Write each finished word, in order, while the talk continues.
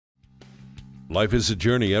Life is a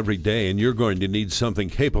journey every day, and you're going to need something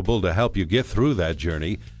capable to help you get through that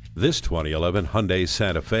journey. This 2011 Hyundai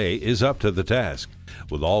Santa Fe is up to the task.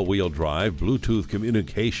 With all-wheel drive, Bluetooth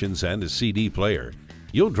communications, and a CD player,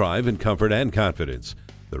 you'll drive in comfort and confidence.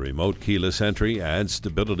 The remote keyless entry and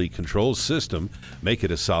stability control system make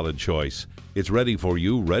it a solid choice. It's ready for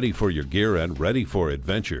you, ready for your gear, and ready for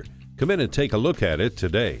adventure. Come in and take a look at it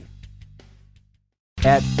today.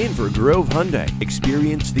 At Inver Grove Hyundai,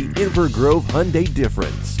 experience the Inver Grove Hyundai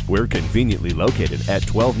difference. We're conveniently located at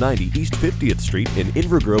 1290 East 50th Street in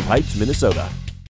Inver Grove Heights, Minnesota.